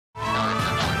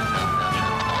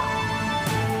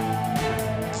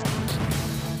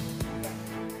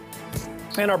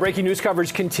And our breaking news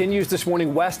coverage continues this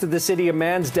morning west of the city. A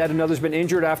man's dead, another's been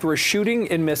injured after a shooting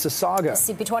in Mississauga.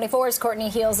 CP24's Courtney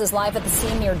Heels is live at the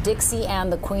scene near Dixie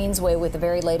and the Queensway with the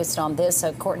very latest on this.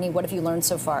 Courtney, what have you learned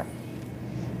so far?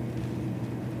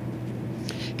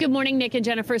 Good morning, Nick and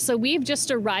Jennifer. So we've just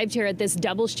arrived here at this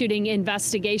double shooting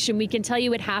investigation. We can tell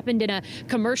you it happened in a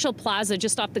commercial plaza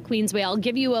just off the Queensway. I'll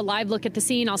give you a live look at the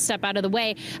scene. I'll step out of the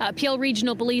way. Peel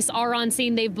Regional Police are on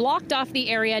scene. They've blocked off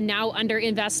the area now under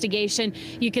investigation.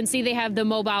 You can see they have the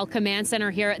mobile command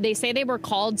center here. They say they were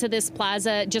called to this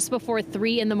plaza just before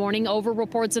 3 in the morning over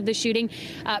reports of the shooting.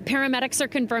 Paramedics are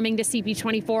confirming to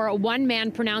CP24 one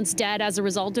man pronounced dead as a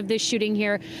result of this shooting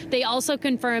here. They also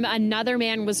confirm another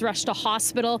man was rushed to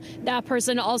hospital. That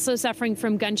person also suffering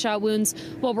from gunshot wounds.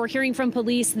 Well, we're hearing from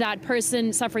police that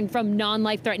person suffering from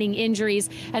non-life-threatening injuries,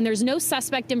 and there's no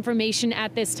suspect information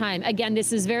at this time. Again,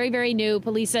 this is very, very new.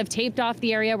 Police have taped off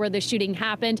the area where the shooting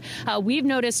happened. We've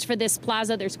noticed for this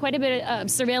plaza, there's quite a bit of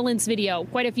surveillance video,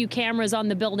 quite a few cameras on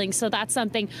the building. So that's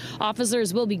something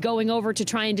officers will be going over to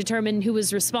try and determine who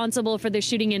was responsible for the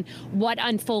shooting and what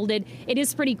unfolded. It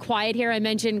is pretty quiet here. I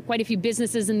mentioned quite a few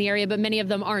businesses in the area, but many of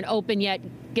them aren't open yet,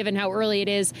 given how early it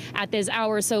is at this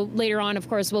hour. So later on, of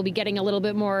course, we'll be getting a little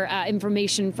bit more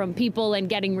information from people and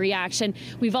getting reaction.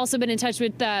 We've also been in touch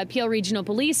with Peel Regional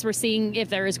Police. We're seeing if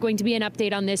there is going to be an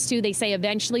update on this too. They say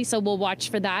eventually, so we'll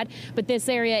watch for that. But this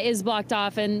area is blocked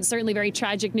off, and certainly very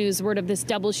tragic news. Word of this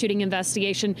double shooting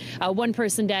investigation. One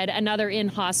person dead, another in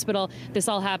hospital. This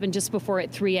all happened just before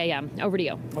at 3 a.m. Over to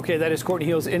you. Okay, that is Courtney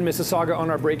Heels in Mississauga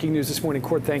on our breaking news this morning.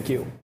 Court, thank you.